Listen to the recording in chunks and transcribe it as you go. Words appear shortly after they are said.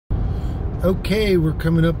Okay, we're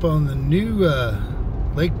coming up on the new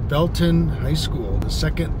Lake Belton High School, the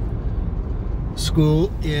second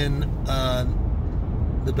school in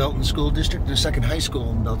the Belton School District, the second high school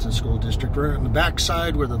in Belton School District. We're on the back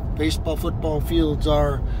side where the baseball, football fields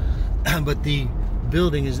are, but the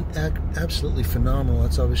building is absolutely phenomenal.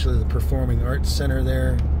 That's obviously the Performing Arts Center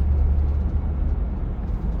there.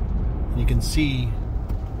 You can see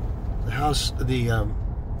the house, the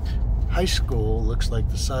high school looks like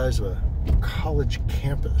the size of a college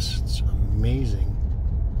campus. It's amazing.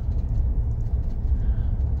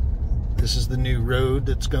 This is the new road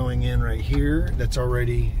that's going in right here. That's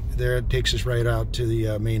already there. It takes us right out to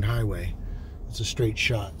the main highway. It's a straight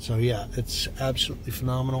shot. So yeah, it's absolutely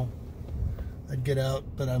phenomenal. I'd get out,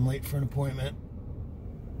 but I'm late for an appointment.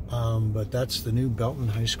 But that's the new Belton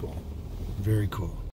High School. Very cool.